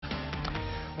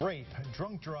Rape,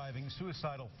 drunk driving,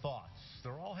 suicidal thoughts.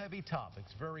 They're all heavy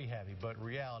topics, very heavy, but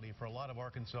reality for a lot of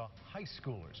Arkansas high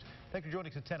schoolers. Thanks for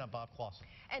joining us at 10. I'm Bob Clausen.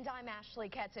 And I'm Ashley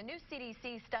Ketz. A new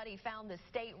CDC study found the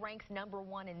state ranks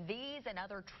 #1 in these and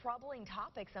other troubling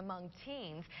topics among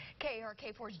teens.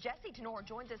 KARK4's Jesse Tenor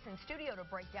joins us in studio to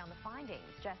break down the findings.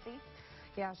 Jesse?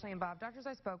 Yeah, Ashley and Bob, doctors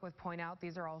I spoke with point out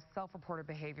these are all self-reported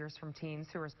behaviors from teens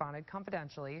who responded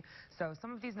confidentially. So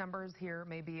some of these numbers here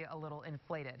may be a little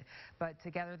inflated, but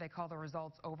together they call the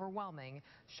results overwhelming,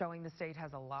 showing the state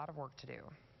has a lot of work to do.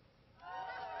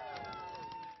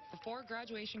 Before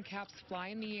graduation caps fly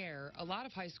in the air, a lot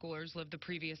of high schoolers live the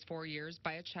previous 4 years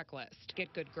by a checklist.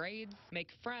 Get good grades, make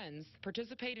friends,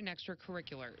 participate in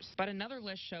extracurriculars. But another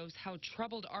list shows how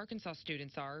troubled Arkansas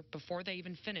students are before they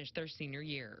even finish their senior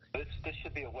year. This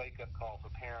should be a wake-up call for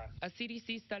parents. A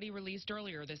CDC study released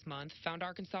earlier this month found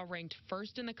Arkansas ranked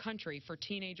first in the country for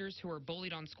teenagers who were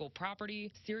bullied on school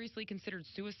property, seriously considered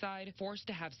suicide, forced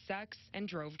to have sex, and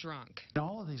drove drunk.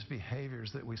 All of these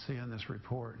behaviors that we see in this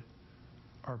report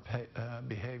are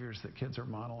behaviors that kids are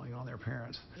modeling on their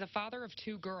parents. As a father of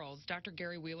 2 girls, Dr.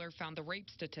 Gary Wheeler found the rape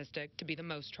statistic to be the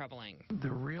most troubling.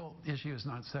 The real issue is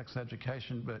not sex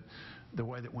education, but the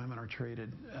way that women are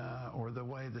treated or the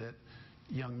way that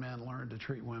young men learn to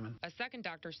treat women. A second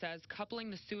doctor says coupling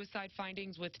the suicide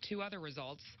findings with 2 other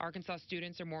results, Arkansas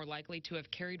students are more likely to have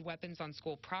carried weapons on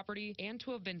school property and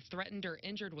to have been threatened or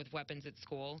injured with weapons at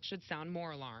school, should sound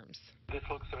more alarms. This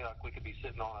looks to me like we could be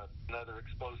sitting on another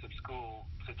explosive school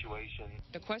situation.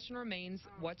 The question remains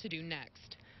what to do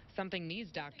next. Something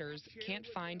these doctors can't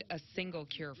find a single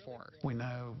cure for. We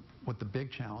know what the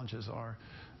big challenges are,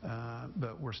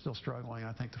 but we're still struggling,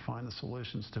 I think, to find the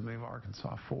solutions to move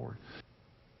Arkansas forward.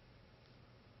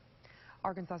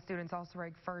 Arkansas students also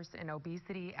ranked first in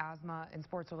obesity, asthma, and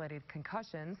sports-related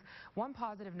concussions. One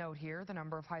positive note here, the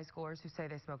number of high schoolers who say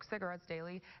they smoke cigarettes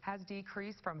daily has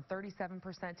decreased from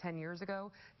 37% 10 years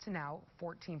ago to now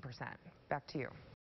 14%. Back to you.